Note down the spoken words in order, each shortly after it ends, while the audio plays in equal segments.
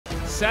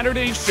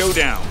Saturday's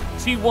showdown,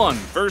 T1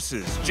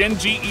 versus Gen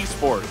G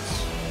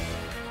Esports.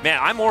 Man,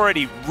 I'm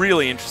already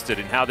really interested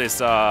in how this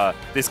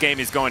this game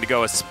is going to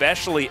go,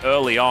 especially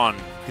early on,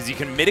 because you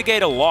can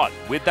mitigate a lot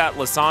with that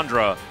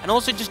Lissandra. And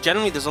also just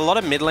generally, there's a lot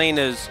of mid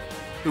laners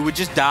who would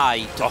just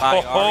die to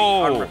buy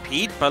Ahri on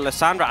repeat, but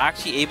Lissandra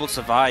actually able to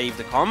survive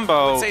the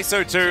combo. I'd say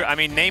so too. I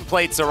mean,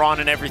 nameplates are on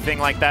and everything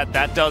like that.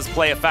 That does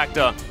play a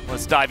factor.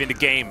 Let's dive into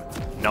game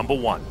number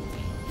 1.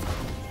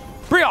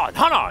 Brion,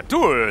 Hana,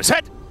 do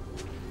set.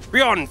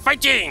 Brion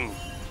fighting!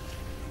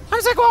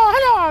 Hansekwa,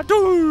 Hana,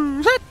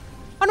 do set.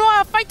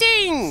 Hanwha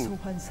fighting!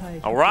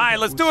 All right,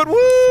 let's do it.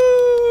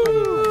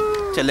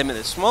 Woo! To limit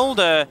the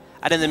Smolder,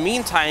 and in the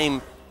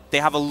meantime, they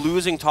have a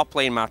losing top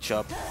lane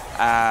matchup,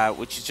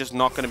 which is just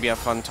not going to be a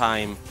fun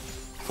time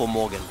for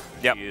Morgan.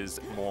 Yep. Is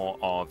more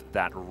of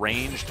that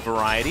ranged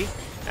variety.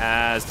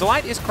 As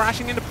Delight is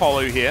crashing into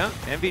Polo here.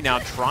 Envy now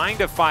trying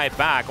to fight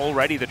back.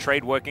 Already the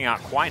trade working out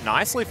quite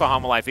nicely for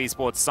Hammerlife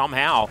Esports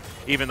somehow,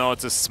 even though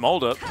it's a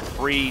Smolder,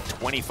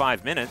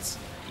 25 minutes.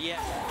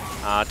 Yeah.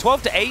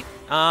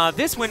 12-8.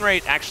 This win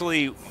rate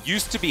actually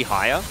used to be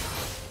higher.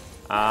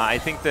 I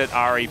think that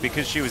Ahri,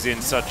 because she was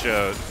in such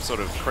a sort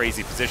of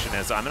crazy position,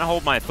 as I'm going to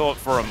hold my thought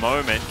for a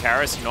moment.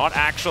 Karis not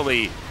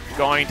actually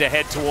going to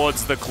head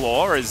towards the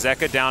claw, as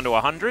Zeka down to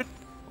 100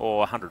 or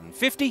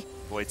 150.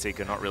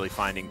 Voidseeker not really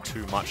finding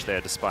too much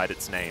there despite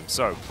its name.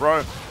 So,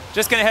 bro,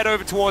 just going to head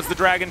over towards the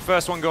Dragon.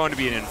 First one going to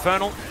be an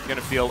Infernal. Going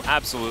to feel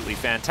absolutely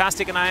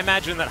fantastic, and I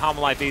imagine that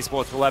Hammerlife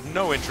Esports will have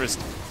no interest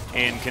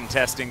in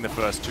contesting the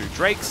first 2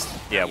 Drakes.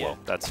 Yeah, well,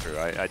 that's true.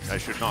 I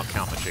should not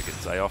count the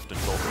chickens. I often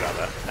talk about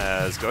that.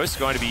 As Ghost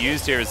going to be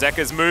used here.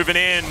 Zeka's moving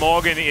in.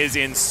 Morgan is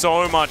in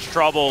so much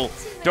trouble.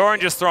 Doran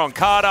just throwing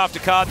card after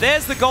card.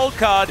 There's the gold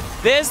card.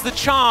 There's the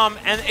charm.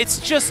 And it's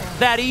just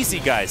that easy,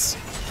 guys.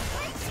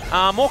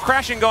 More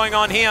crashing going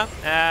on here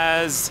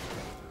as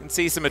you can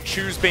see some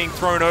Achus being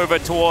thrown over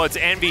towards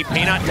Envy.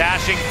 Peanut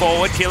dashing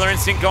forward. Killer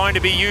Instinct going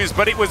to be used,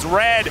 but it was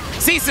red.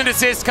 Cease and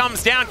desist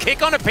comes down.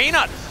 Kick onto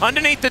Peanut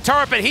underneath the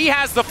turret, but he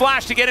has the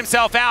flash to get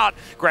himself out.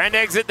 Grand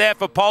exit there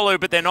for Polu,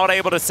 but they're not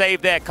able to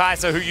save their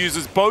Kai'Sa, who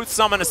uses both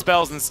summoner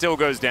spells and still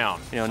goes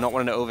down. You know, not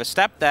wanting to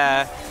overstep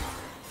there.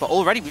 But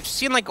already we've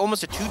seen like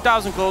almost a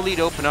 2,000 goal lead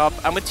open up.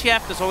 And with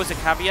TF, there's always a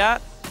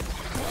caveat.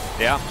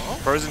 Yeah,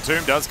 Frozen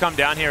Tomb does come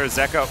down here as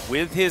Zeka,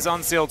 with his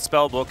Unsealed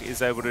Spellbook,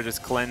 is able to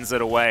just cleanse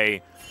it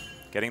away.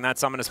 Getting that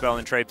Summoner Spell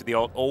in trade for the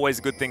ult, always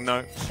a good thing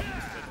though.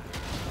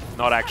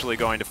 Not actually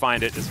going to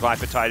find it as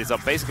Viper Tide is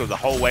up basically the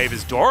whole wave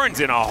as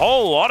Doran's in a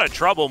whole lot of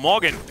trouble.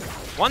 Morgan,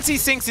 once he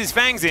sinks his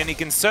fangs in, he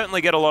can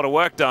certainly get a lot of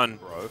work done.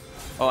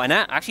 Oh, and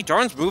actually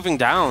Doran's moving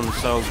down,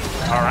 so...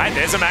 All right,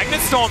 there's a Magnet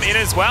Storm in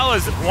as well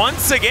as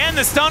once again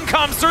the stun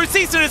comes through.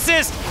 Cease and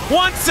desist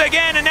once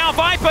again, and now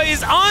Viper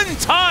is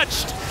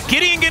untouched.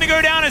 Gideon gonna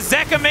go down as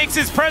Zeka makes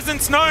his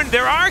presence known.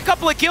 There are a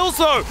couple of kills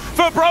though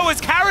for bro as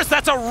Karis.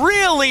 That's a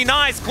really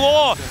nice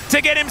claw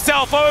to get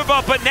himself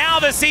over, but now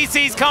the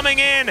CC's coming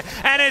in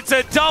and it's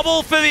a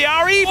double for the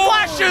Ahri. He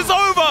flashes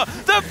over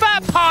the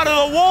fat part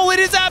of the wall. It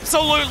is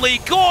absolutely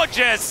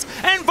gorgeous,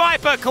 and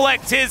Viper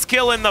collects his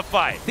kill in the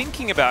fight.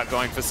 Thinking about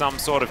going for some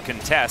sort of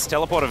contest.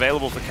 Teleport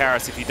available for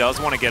Karis if he does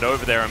want to get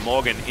over there, and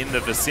Morgan in the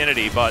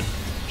vicinity, but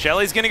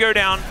Shelly's gonna go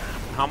down.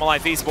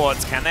 Hammerlife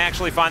Esports, can they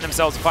actually find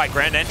themselves a fight?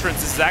 Grand entrance,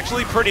 this is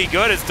actually pretty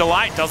good as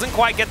Delight doesn't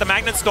quite get the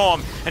Magnet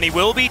Storm, and he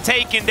will be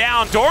taken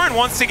down. Doran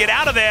wants to get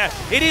out of there.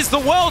 It is the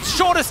world's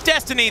shortest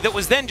destiny that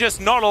was then just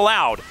not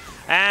allowed.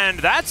 And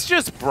that's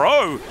just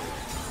bro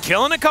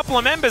killing a couple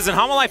of members, and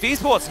Hammerlife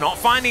Esports not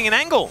finding an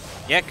angle.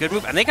 Yeah, good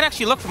move. And they can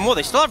actually look for more.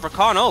 They still have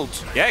Rakan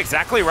ult. Yeah,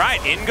 exactly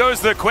right. In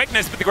goes the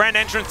quickness, but the Grand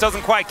entrance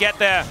doesn't quite get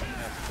there.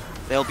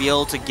 They'll be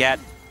able to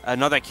get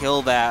another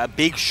kill there. A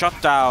big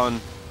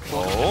shutdown.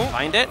 Oh,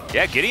 find it.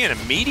 Yeah, Gideon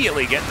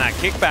immediately getting that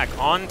kickback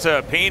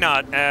onto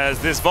Peanut as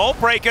this Vault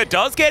Breaker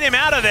does get him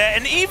out of there,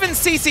 and even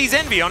CC's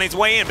Envy on his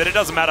way in, but it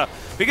doesn't matter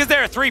because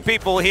there are 3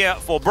 people here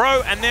for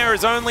bro, and there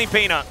is only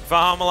Peanut for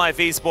Hammerlife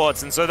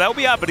Esports, and so they'll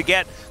be able to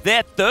get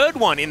their 3rd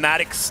one in that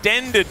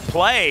extended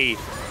play.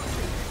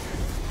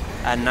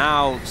 And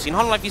now, seeing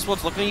Hammerlife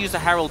Esports looking to use the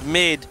Herald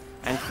mid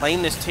and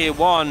claim this tier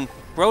 1,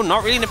 bro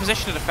not really in a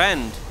position to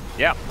defend.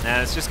 Yeah,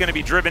 and it's just going to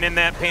be driven in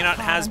there. Peanut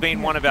has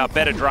been one of our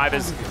better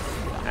drivers.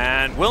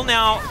 And we'll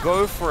now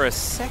go for a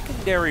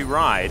secondary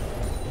ride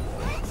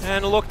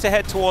and look to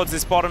head towards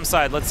this bottom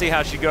side. Let's see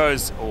how she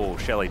goes. Oh,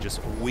 Shelly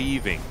just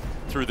weaving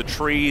through the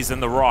trees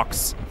and the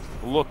rocks.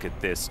 Look at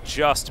this,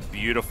 just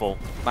beautiful.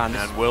 Man,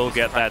 and we'll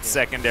get that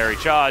secondary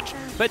charge.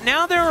 But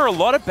now there are a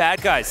lot of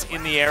bad guys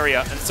in the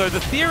area, and so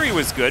the theory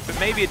was good, but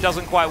maybe it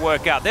doesn't quite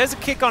work out. There's a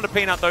kick onto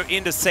Peanut though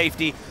into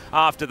safety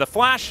after the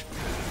flash.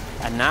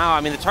 And now, I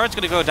mean, the turret's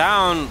going to go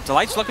down.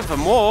 Delight's looking for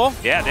more.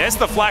 Yeah, there's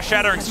the flash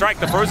shattering strike.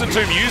 The Frozen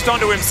Tomb used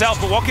onto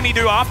himself, but what can he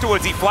do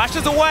afterwards? He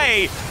flashes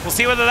away. We'll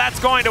see whether that's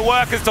going to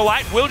work, as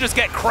Delight will just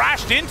get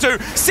crashed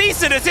into.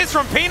 Cease and desist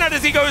from Peanut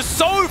as he goes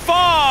so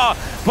far.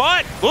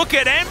 But look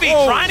at Envy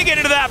trying to get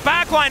into that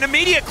backline.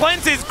 Immediate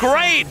cleanse is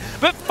great,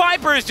 but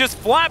Viper is just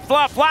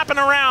flapping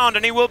around,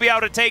 and he will be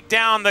able to take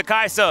down the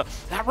Kai'Sa.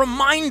 That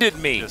reminded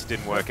me. Just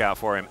didn't work out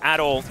for him at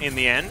all in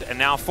the end. And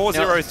now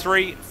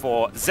 4-0-3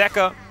 for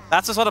Zeka.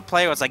 That's the sort of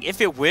play where it's like,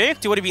 if it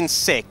worked, it would have been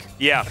sick.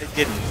 Yeah. It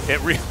didn't.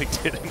 It really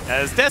didn't.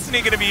 As Destiny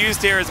going to be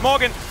used here as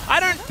Morgan. I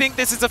don't think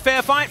this is a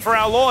fair fight for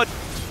our Lord.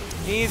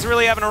 He's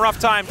really having a rough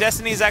time.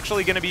 Destiny's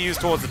actually going to be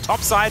used towards the top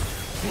side.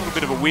 A little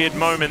bit of a weird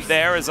moment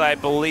there, as I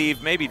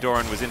believe maybe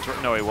Doran was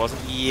no, he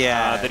wasn't.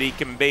 Yeah. That he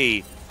can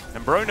be.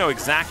 And Bro know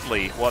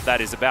exactly what that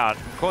is about.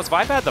 Of course,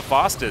 Viper had the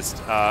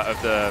fastest of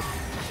the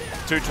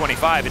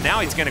 225, and now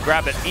he's going to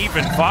grab it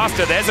even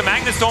faster. There's a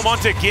Magnustorm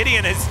onto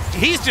Gideon.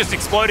 He's just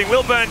exploding,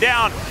 will burn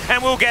down,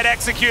 and will get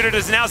executed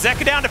as now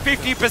Zeka down to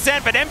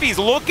 50%, but Envy's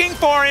looking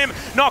for him.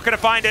 Not going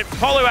to find it.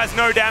 Polu has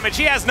no damage.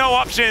 He has no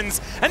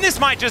options, and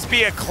this might just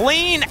be a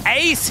clean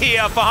ace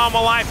here for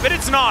Harmalife, but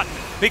it's not,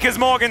 because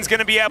Morgan's going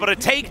to be able to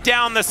take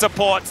down the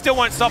support. Still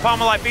won't stop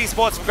Harmalife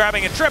Esports from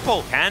grabbing a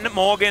triple. Can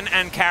Morgan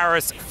and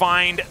Karis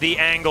find the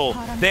angle?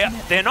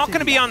 They're not going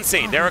to be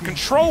unseen. There are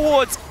control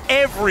wards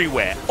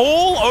everywhere,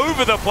 all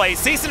over the place.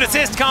 Cease and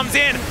desist comes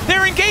in.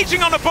 They're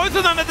engaging onto both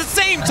of them at the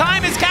same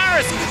time as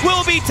Karis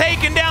will be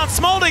taken down.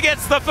 Smolder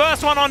gets the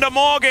first one onto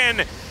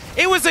Morgan.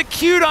 It was a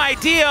cute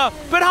idea,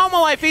 but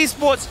Harmalife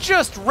Esports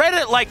just read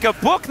it like a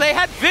book. They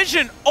had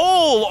vision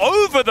all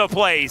over the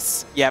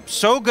place. Yep,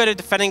 so good at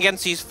defending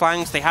against these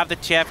flanks. They have the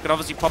TF, could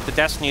obviously pop the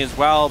Destiny as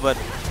well, but...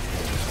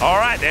 All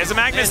right, there's a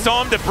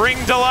Magnustorm to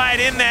bring Delight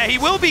in there. He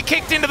will be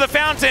kicked into the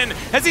fountain,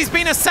 as he's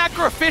been a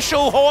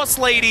sacrificial horse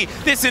lady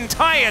this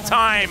entire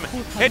time.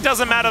 It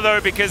doesn't matter,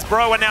 though, because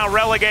Bro are now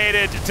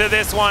relegated to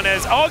this one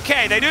as...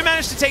 Okay, they do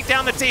manage to take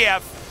down the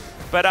TF.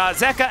 But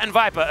Zeka and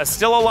Viper are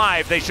still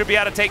alive. They should be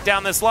able to take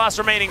down this last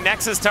remaining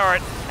Nexus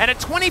turret. And a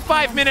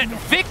 25-minute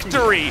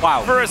victory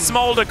for a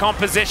Smolder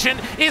composition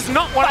is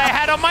not what I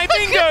had on my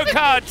bingo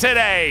card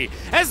today.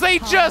 As they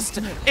just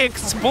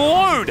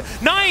explode.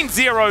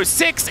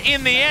 9-0-6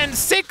 in the end.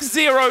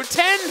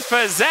 6-0-10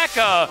 for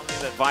Zeka.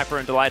 That Viper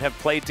and Delight have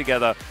played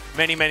together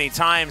many, many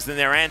times, then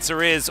their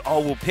answer is, oh,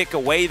 we'll pick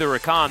away the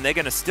Rakan. They're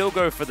going to still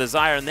go for the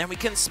Zyre, and then we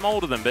can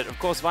Smolder them. But, of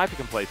course, Viper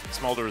can play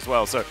Smolder as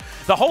well. So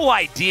the whole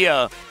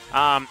idea,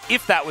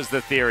 if that was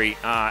the theory,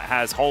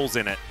 has holes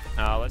in it.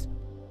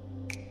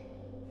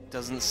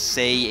 Doesn't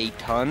say a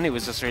ton. It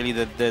was just really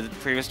the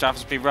previous draft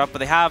was pretty rough. But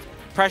they have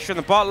pressure in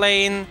the bot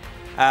lane.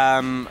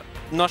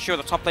 Not sure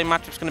what the top lane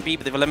matchup's going to be,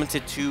 but they've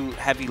limited 2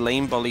 heavy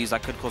lane bullies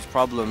that could cause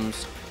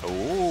problems.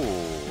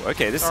 Oh,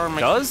 okay, this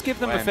does give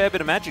them a fair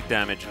bit of magic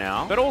damage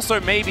now, but also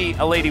maybe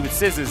a lady with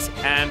scissors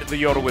and the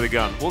Yordle with a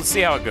gun. We'll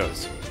see how it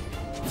goes.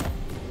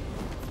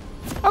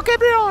 Okay,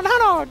 Brion,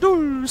 Hana,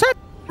 Dul, Set.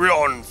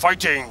 Brion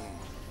fighting.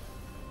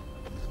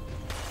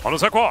 Hana,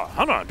 Sakwa,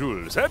 Hana,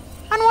 Dul, Set.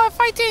 And we're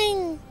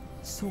fighting.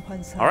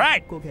 All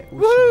right.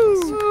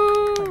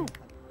 Woo!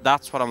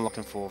 That's what I'm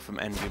looking for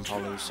from Envy and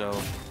Polu,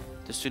 so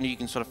the sooner you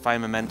can sort of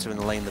find momentum in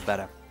the lane, the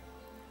better.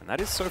 And that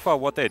is so far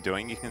what they're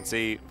doing. You can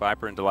see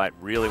Viper and Delight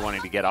really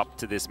wanting to get up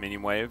to this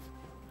minion wave.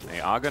 They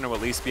are going to at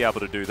least be able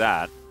to do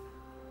that.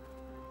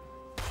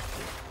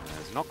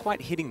 It's not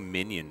quite hitting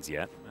minions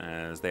yet,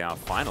 as they are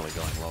finally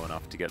going low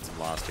enough to get some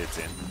last hits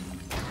in.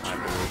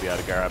 Viper will be able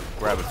to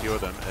grab a few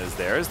of them, as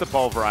there is the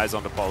Pulverize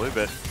onto Polu,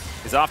 but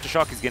his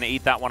Aftershock is going to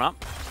eat that one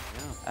up.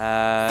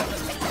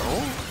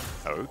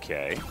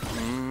 Okay.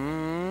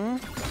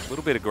 A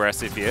little bit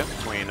aggressive here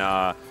between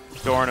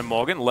Doran and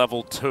Morgan,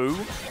 level 2.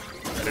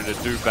 Ready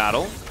to do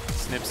battle.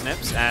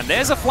 Snips. And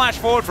there's a flash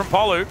forward from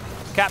Polu.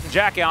 Captain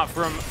Jack out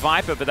from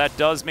Viper, but that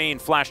does mean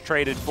flash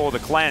traded for the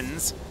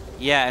cleanse.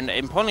 Yeah, and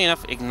importantly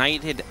enough,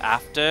 ignited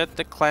after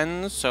the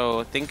cleanse,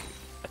 so I'm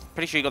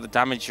pretty sure you got the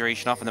damage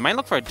duration off, and they might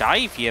look for a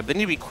dive here, but they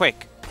need to be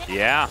quick.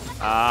 Yeah,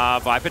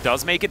 Viper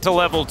does make it to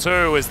level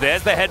 2, as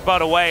there's the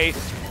headbutt away.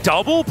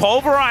 Double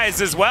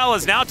Pulverize as well,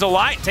 as now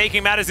Delight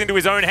taking matters into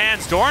his own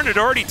hands. Doran had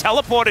already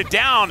teleported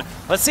down.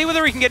 Let's see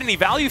whether he can get any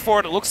value for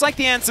it. It looks like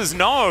the answer's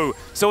no.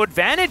 So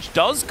advantage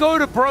does go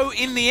to Bro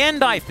in the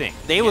end, I think.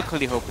 They were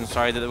clearly hoping,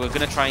 that they were going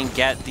to try and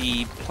get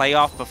the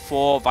playoff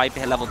before Viper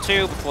hit level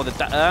 2, before the...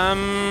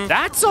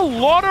 That's a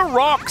lot of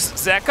rocks,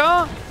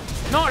 Zeka.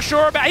 Not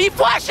sure about... He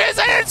flashes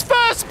and it's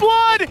first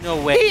blood!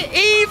 No way.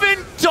 He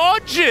even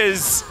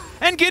dodges!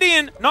 And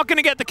Gideon, not going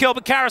to get the kill,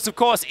 but Karis, of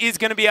course, is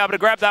going to be able to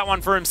grab that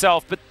one for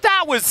himself. But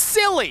that was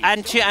silly!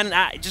 And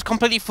just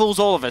completely fools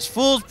all of us.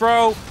 Fools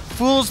Bro,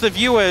 fools the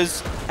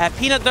viewers.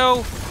 Peanut,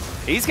 though...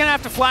 He's going to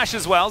have to flash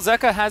as well.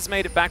 Zeka has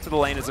made it back to the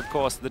lane, as, of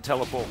course, the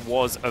teleport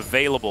was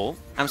available.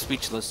 I'm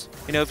speechless.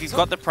 You know, if you've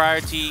got the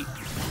priority...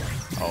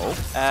 Oh,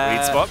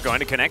 sweet spot. Going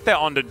to connect there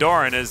onto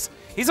Doran, as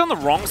He's on the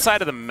wrong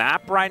side of the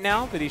map right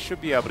now, but he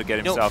should be able to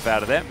get himself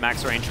out of there.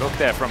 Max range hook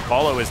there from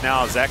Polo is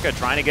now Zeka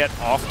trying to get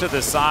off to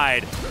the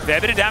side. Fair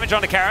bit of damage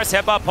on the Karis.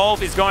 Headbutt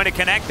Pulve is going to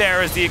connect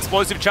there as the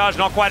explosive charge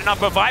not quite enough,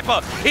 but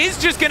Viper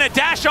is just going to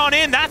dash on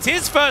in. That's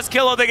his first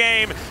kill of the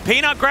game.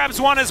 Peanut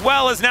grabs one as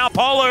well as now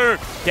Polo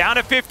down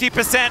to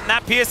 50%, and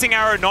that piercing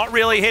arrow not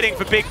really hitting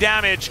for big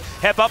damage.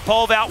 Headbutt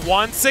Pulve out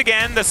once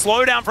again. The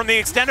slowdown from the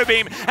extender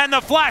beam and the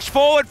flash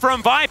forward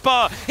from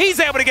Viper. He's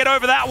able to get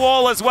over that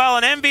wall as well,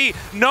 and Envy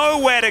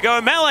nowhere to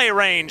go. Melee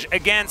range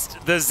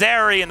against the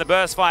Zeri, and the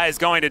burst fire is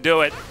going to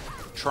do it.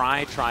 Try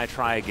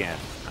again,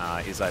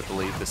 is I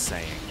believe the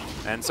saying.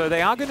 And so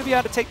they are going to be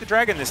able to take the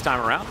dragon this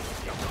time around.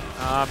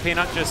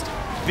 Peanut just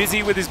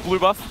busy with his blue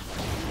buff.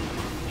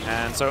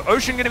 And so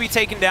Ocean going to be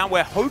taken down.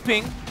 We're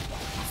hoping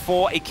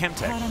for a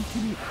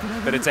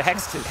Chemtech, but it's a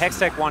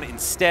Hextech one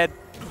instead.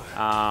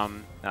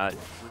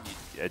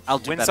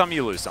 Win some,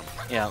 you lose some.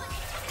 Yeah.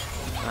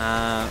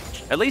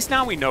 At least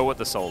now we know what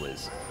the soul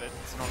is.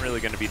 Not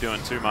really going to be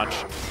doing too much.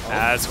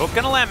 As Hook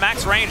going to land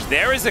max range.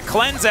 There is a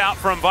cleanse out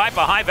from Viper.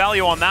 High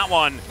value on that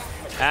one.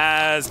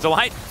 As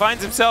Delight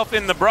finds himself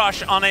in the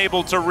brush,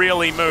 unable to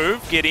really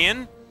move.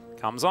 Gideon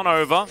comes on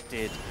over.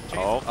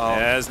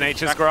 There's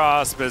Nature's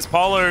Grasp. As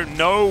Polo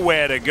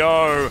nowhere to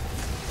go.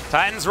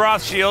 Titan's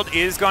Wrath Shield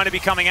is going to be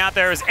coming out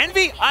there as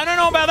Envy. I don't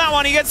know about that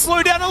one. He gets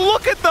slowed down. And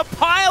look at the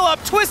pile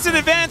up. Twisted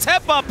advance.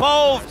 Headbutt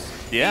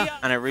Pulve. Yeah.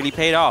 And it really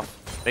paid off.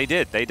 They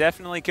did. They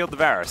definitely killed the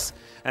Varus.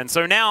 And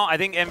so now I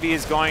think Envy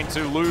is going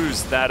to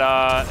lose that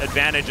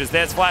advantage as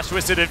there's Flash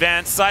Twisted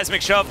Advance.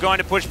 Seismic Shove going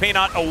to push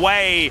Peanut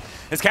away.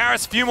 As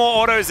Karis, few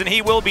more autos and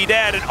he will be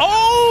dead. And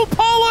oh,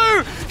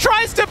 Polo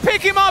tries to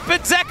pick him up,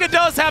 but Zeka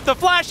does have the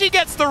flash. He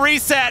gets the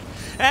reset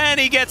and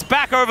he gets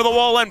back over the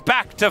wall and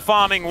back to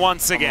farming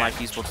once again.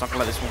 He's not gonna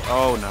let this one.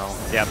 Oh no.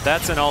 Yeah,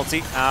 that's an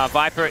ulti.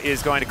 Viper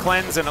is going to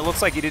cleanse and it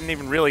looks like he didn't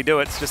even really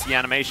do it. It's just the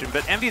animation.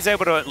 But Envy is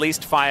able to at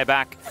least fire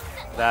back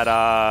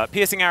that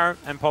piercing arrow,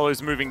 and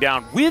Polo's moving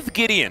down with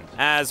Gideon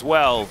as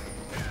well.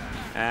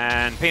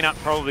 And Peanut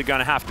probably going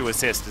to have to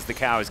assist as the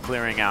cow is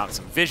clearing out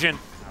some vision.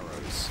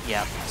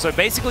 Yeah. So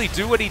basically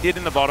do what he did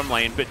in the bottom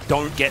lane, but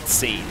don't get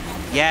seen.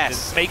 Yes.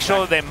 Just make sure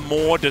that they're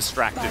more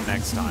distracted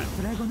next time.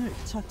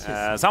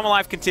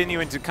 Life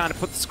continuing to kind of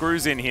put the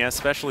screws in here,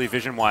 especially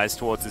vision-wise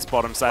towards this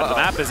bottom side of the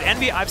map. As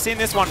Envy, I've seen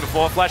this one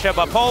before, flash out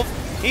by Pulve.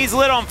 He's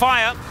lit on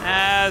fire,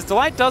 as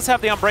Delight does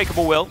have the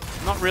Unbreakable Will.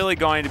 Not really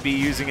going to be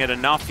using it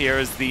enough here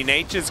as the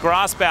Nature's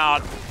Grasp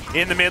out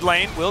in the mid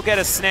lane. Will get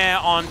a snare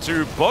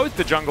onto both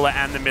the jungler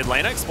and the mid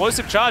laner.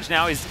 Explosive Charge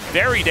now is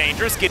very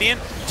dangerous. Gideon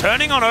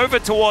turning on over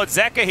towards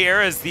Zeka here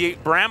as the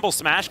Bramble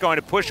Smash going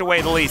to push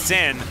away the Lee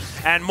Sin.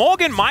 And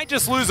Morgan might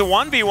just lose a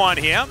 1v1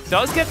 here.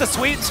 Does get the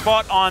sweet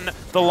spot on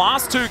the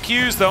last two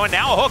Qs though, and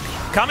now a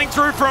hook coming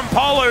through from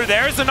Polo.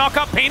 There's the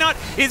knock-up. Peanut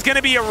is going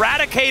to be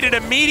eradicated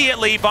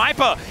immediately.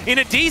 Viper in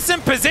a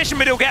decent position,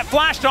 but he'll get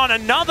flashed on.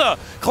 Another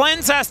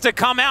cleanse has to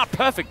come out.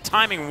 Perfect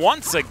timing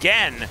once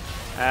again.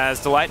 As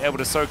Delight able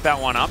to soak that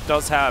one up,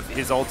 does have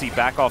his ulti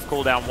back off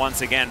cooldown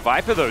once again.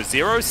 Viper though,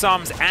 0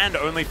 sums and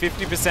only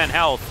 50%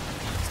 health.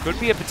 This could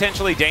be a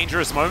potentially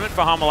dangerous moment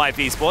for Life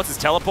Esports. His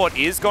teleport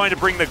is going to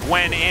bring the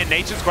Gwen in.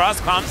 Nature's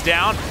Grasp comes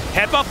down.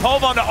 Headbutt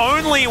Pulve onto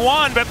only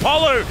one, but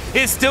Polo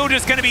is still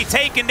just going to be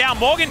taken down.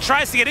 Morgan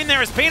tries to get in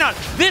there as Peanut.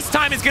 This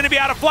time is going to be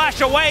able to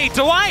flash away.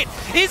 Delight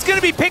is going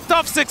to be picked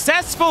off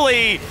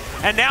successfully.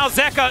 And now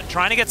Zeka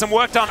trying to get some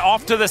work done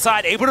off to the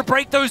side, able to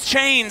break those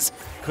chains.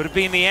 Could have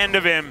been the end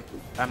of him.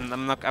 I'm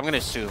going to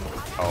assume.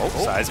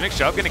 Seismic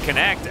Shove going to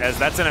connect as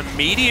that's an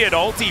immediate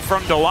ulti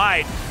from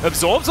Delight.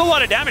 Absorbs a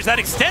lot of damage. That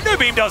extendo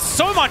beam does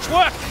so much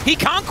work. He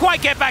can't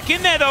quite get back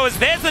in there though as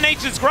there's the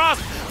Nature's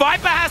Grasp.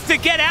 Viper has to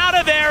get out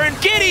of there and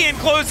Gideon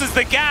closes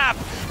the gap.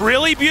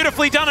 Really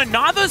beautifully done.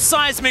 Another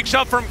Seismic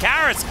Shove from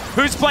Karis,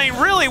 who's playing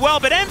really well,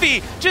 but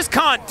Envy just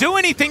can't do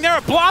anything. There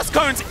are blast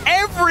cones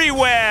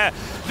everywhere.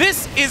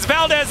 This is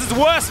Valdez's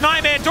worst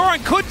nightmare.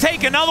 Doran could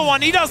take another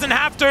one. He doesn't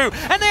have to.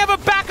 And they have a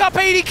backup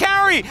 80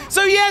 carry.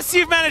 So yes,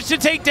 you've managed to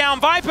take down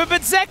Viper,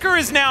 but Zeka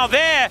is now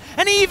there.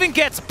 And he even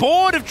gets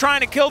bored of trying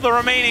to kill the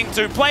remaining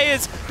two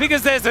players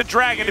because there's a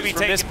dragon to be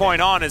taken from this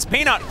point on as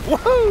Peanut,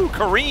 woohoo,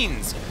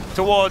 careens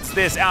towards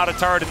this outer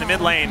turret in the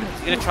mid lane.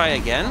 He's going to try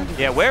again?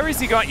 Yeah, where is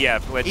he going? Yeah,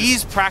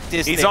 he's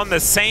practiced. He's on the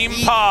same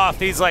path.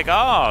 He's like,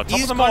 oh,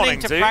 top of the morning,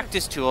 he's gone into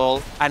practice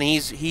tool, and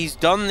he's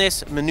done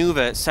this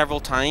maneuver several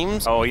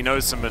times. Oh, he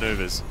knows some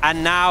maneuvers.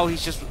 And now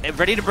he's just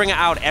ready to bring it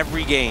out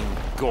every game.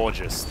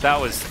 Gorgeous.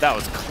 That was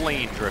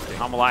clean drifting.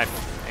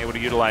 Life able to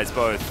utilize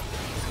both.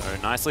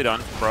 So nicely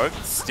done, bro.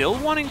 Still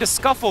wanting to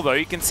scuffle though.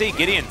 You can see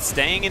Gideon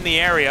staying in the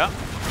area.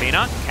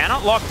 Peanut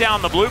cannot lock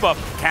down the blue buff.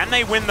 Can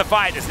they win the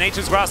fight as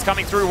Nature's Grasp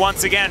coming through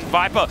once again?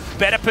 Viper,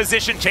 better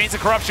position. Chains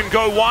of Corruption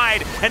go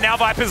wide. And now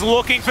Viper's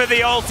looking for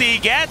the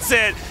ulti. Gets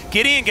it.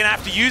 Gideon gonna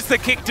have to use the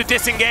kick to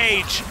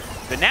disengage.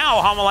 But now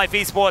Life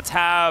Esports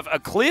have a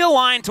clear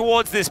line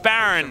towards this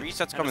Baron. The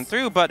reset's coming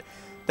through, but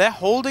they're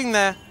holding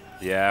their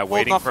Yeah, Well,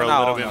 waiting not for a now.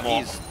 little bit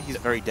more. He's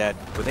very dead.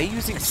 Were they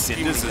using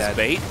Cinders Extremely as dead.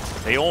 bait?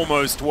 They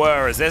almost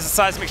were, as there's a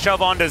seismic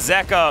shove onto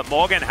Zeka.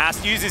 Morgan has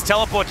to use his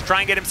teleport to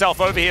try and get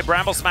himself over here.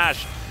 Bramble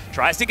Smash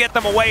tries to get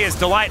them away as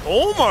Delight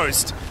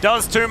almost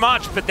does too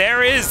much, but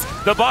there is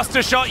the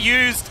Buster Shot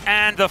used,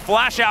 and the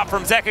flash out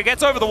from Zeka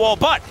gets over the wall,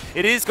 but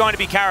it is going to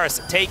be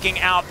Karis taking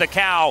out the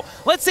cow.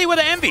 Let's see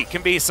whether Envy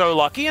can be so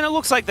lucky, and it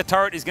looks like the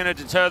turret is going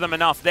to deter them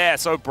enough there.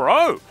 So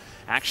Bro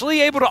actually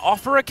able to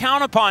offer a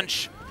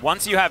counterpunch.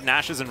 Once you have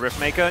Nashes and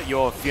Riftmaker,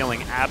 you're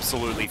feeling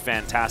absolutely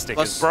fantastic.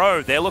 As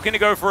Bro, they're looking to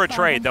go for a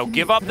trade. They'll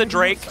give up the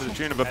Drake to the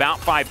tune of about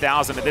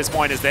 5,000 at this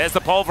point, as there's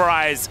the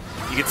Pulverize.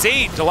 You can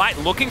see Delight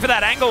looking for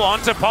that angle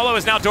onto Polo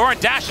as now Doran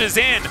dashes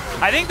in.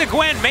 I think the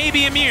Gwen may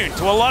be immune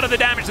to a lot of the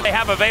damage that they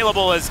have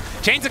available, as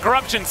Chains of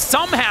Corruption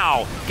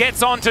somehow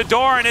gets onto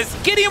Doran, as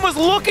Gideon was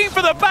looking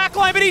for the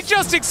backline, but he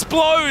just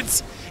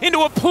explodes into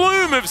a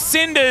plume of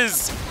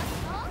cinders.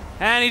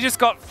 And he just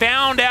got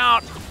found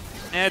out.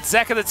 And it's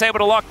Zeka that's able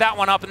to lock that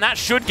one up, and that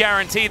should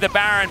guarantee the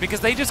Baron, because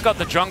they just got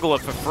the jungler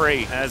for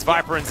free, as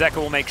Viper and Zeka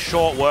will make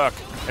short work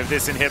of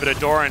this inhibitor.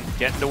 Doran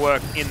getting to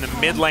work in the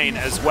mid lane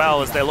as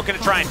well, as they're looking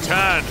to try and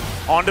turn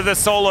onto the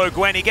solo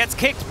Gwen. He gets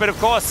kicked, but of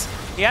course,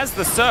 he has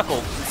the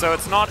circle, so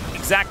it's not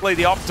exactly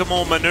the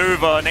optimal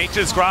maneuver.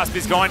 Nature's Grasp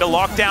is going to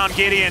lock down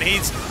Gideon.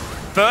 He's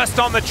first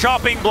on the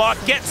chopping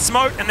block, gets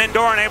smoked, and then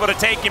Doran able to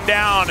take him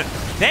down.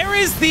 There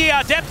is the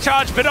depth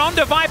charge, but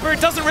onto Viper,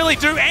 it doesn't really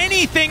do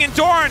anything, and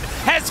Doran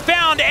has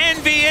found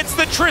Envy. It's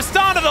the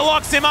Tristana that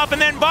locks him up,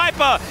 and then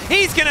Viper,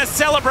 he's going to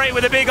celebrate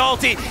with a big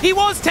ulti. He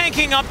was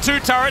tanking up 2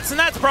 turrets, and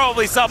that's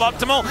probably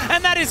suboptimal,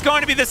 and that is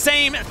going to be the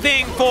same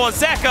thing for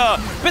Zeka,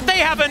 but they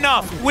have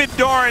enough with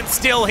Doran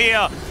still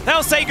here.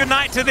 They'll say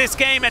goodnight to this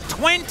game at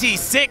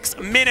 26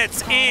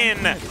 minutes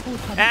in,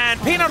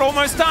 and Peanut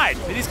almost died,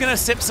 but he's going to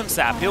sip some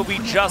sap. He'll be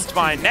just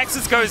fine.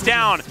 Nexus goes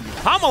down.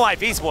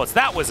 Life Esports,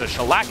 that was a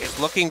shellacking.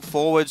 Looking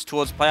forwards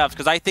towards playoffs,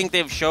 because I think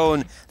they've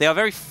shown they are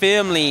very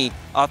firmly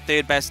our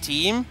 3rd best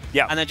team.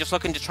 Yeah. And they're just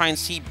looking to try and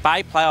see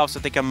by playoffs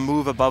if they can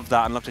move above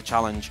that and look to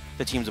challenge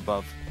the teams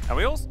above. Are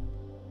we all?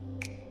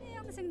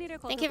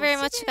 Thank you very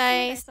much,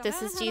 guys.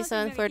 This is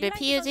Jisun for the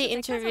PUG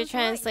interview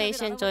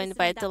translation, joined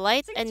by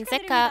Delight and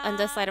Zeka on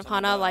the side of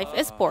Hana Life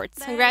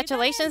Esports.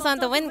 Congratulations on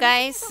the win,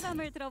 guys.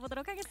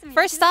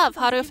 First off,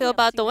 how do you feel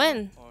about the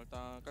win?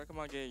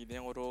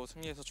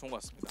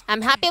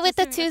 I'm happy with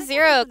the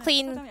 2-0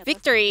 clean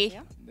victory.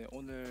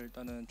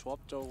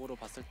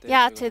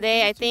 Yeah,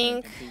 today I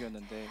think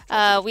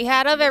we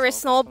had a very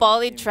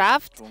snowbally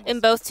draft in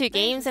both 2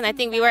 games, and I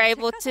think we were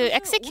able to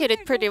execute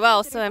it pretty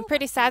well, so I'm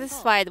pretty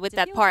satisfied with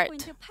that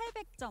part.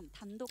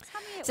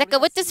 Zeka,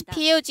 with this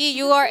POG,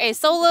 you are a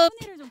solo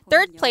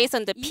 3rd place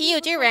on the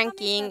POG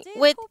ranking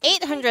with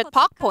 800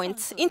 POC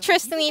points.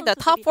 Interestingly, the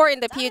top 4 in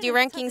the POG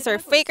rankings are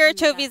Faker,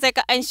 Chovy,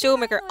 Zeka, and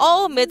Showmaker,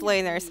 all mid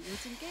laners.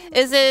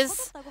 Is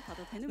this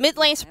mid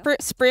lane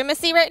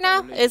supremacy right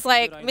now? Is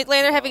like mid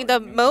laner having the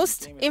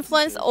most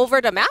influence over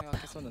the map?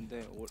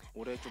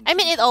 I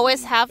mean, it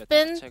always have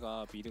been,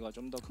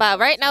 but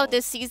right now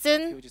this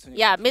season,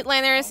 yeah, mid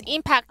laner's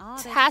impact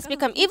has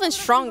become even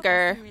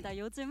stronger.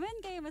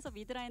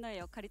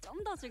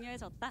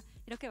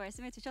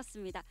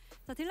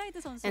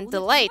 And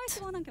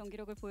Delight,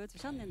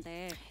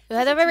 you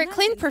had a very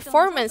clean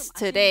performance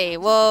today.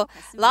 Well,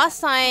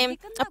 last time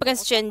up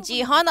against Gen.G,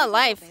 Hana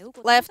Life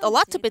left a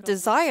lot to be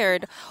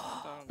desired.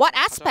 What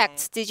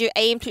aspects did you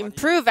aim to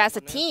improve as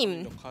a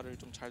team?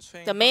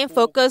 The main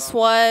focus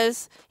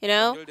was, you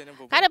know,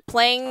 kind of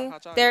playing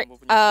their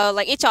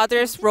like each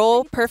other's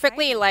role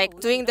perfectly, like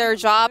doing their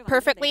job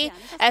perfectly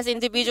as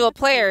individual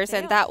players,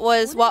 and that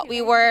was what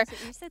we were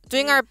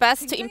doing our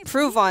best to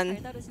improve on.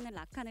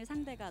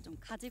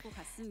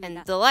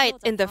 And Delight,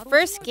 in the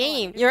first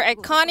game, your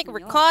iconic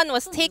recon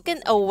was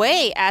taken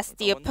away as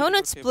the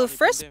opponent's blue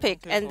first pick,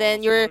 and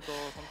then your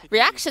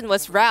reaction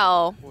was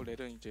Ral.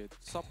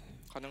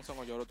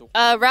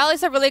 Ral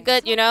is a really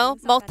good, you know,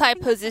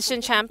 multi-position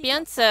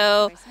champion,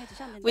 so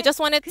we just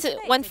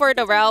went for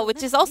the Ral,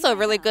 which is also a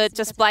really good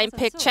just blind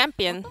pick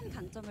champion.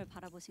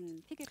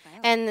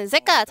 And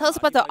Zeka, tell us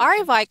about the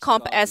RV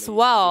comp as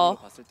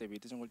well.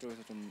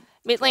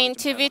 Mid lane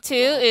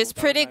 2v2 is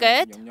pretty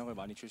good,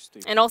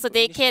 and also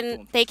they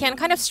can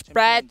kind of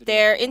spread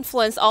their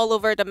influence all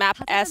over the map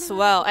as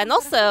well. And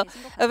also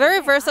a very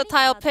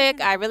versatile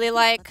pick. I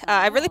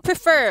really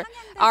prefer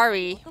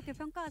Ahri.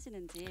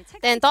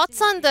 Then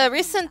thoughts on the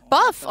recent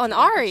buff on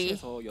Ahri?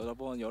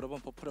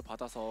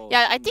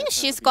 Yeah, I think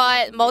she's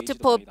got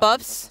multiple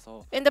buffs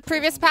in the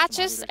previous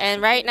patches,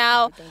 and right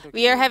now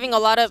we are having a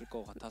lot of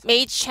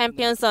mage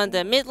champions on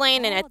the mid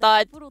lane, and I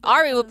thought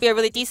Ahri would be a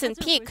really decent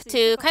pick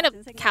to kind of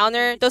counter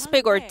those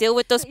picks or deal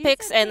with those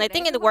picks, and I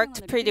think it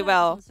worked pretty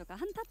well.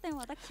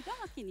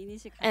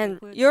 And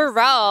your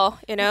Ral,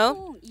 you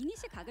know,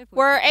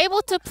 were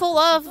able to pull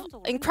off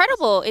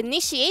incredible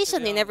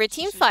initiation in every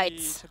team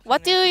fights.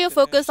 What do you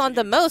focus on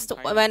the most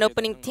when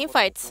opening team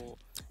fights?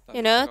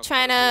 You know,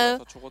 trying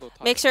to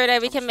make sure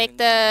that we can make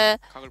the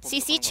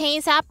CC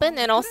chains happen,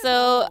 and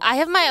also I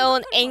have my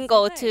own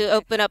angle to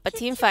open up a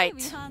team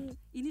fight.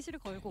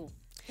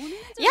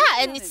 Yeah,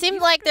 and it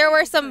seemed like there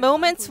were some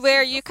moments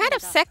where you kind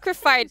of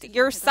sacrificed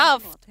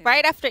yourself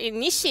right after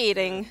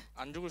initiating.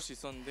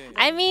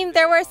 I mean,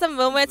 there were some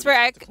moments where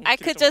I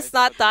could just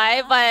not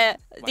die, but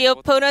the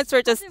opponents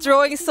were just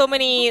throwing so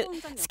many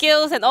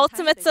skills and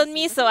ultimates on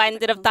me, so I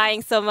ended up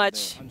dying so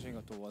much.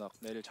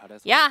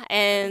 Yeah,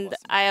 and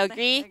I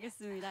agree.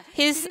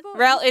 His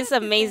rel is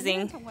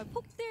amazing.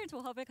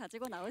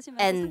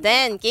 And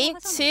then game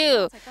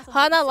 2,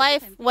 Hana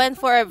Life went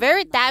for a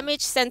very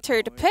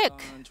damage-centered pick.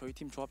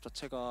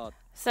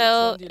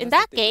 So in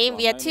that game,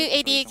 we had 2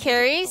 AD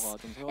carries,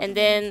 and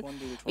then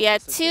we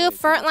had 2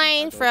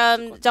 frontline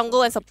from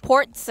jungle and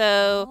support,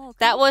 so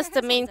that was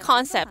the main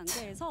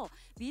concept.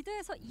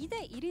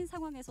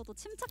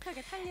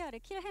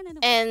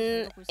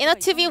 And in a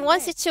 2v1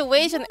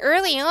 situation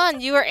early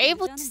on, you were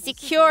able to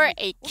secure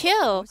a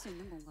kill.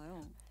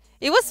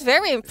 It was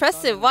very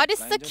impressive. What is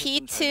the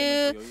key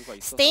to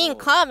staying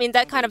calm in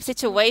that kind of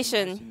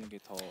situation?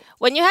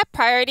 When you have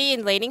priority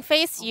in laning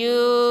phase,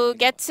 you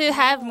get to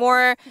have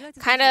more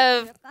kind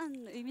of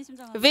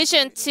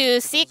vision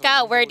to seek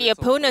out where the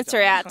opponents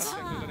are at.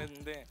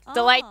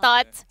 Delight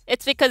thought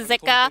it's because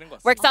Zeka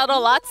works out a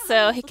lot,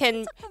 so he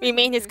can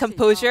remain his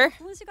composure.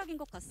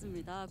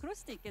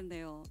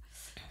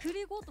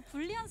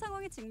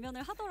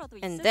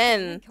 And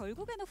then,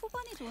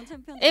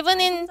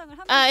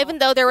 even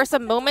though there were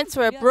some moments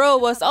where Bro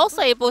was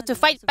also able to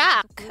fight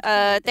back,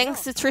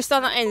 thanks to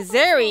Tristana and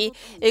Zeri,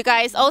 you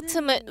guys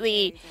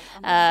ultimately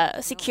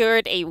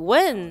secured a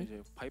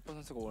win.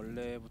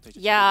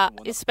 Yeah,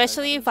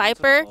 especially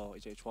Viper.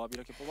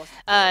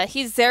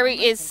 His Zeri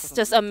is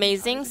just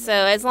amazing. So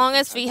as long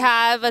as we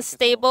have a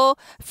stable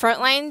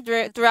frontline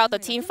throughout the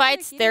team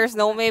fights, there's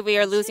no way we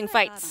are losing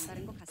fights.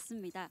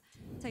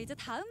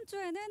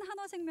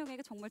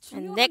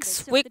 And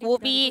next week will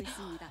be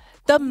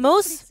the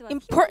most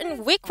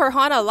important week for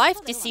Hana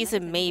Life this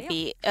season,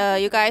 maybe.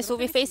 You guys will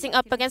be facing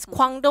up against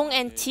Kwangdong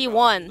and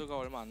T1.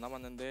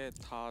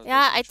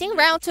 Yeah, I think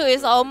round 2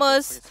 is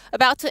almost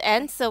about to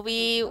end, so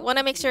we want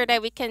to make sure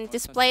that we can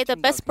display the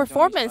best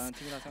performance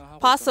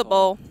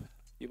possible.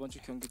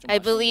 I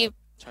believe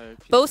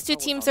both 2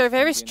 teams are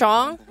very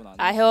strong.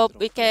 I hope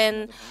we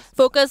can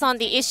focus on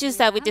the issues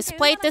that we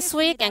displayed this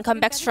week and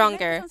come back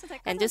stronger.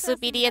 And this will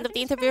be the end of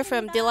the interview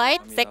from Delight,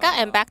 Zeka,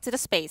 and back to the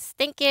space.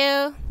 Thank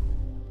you.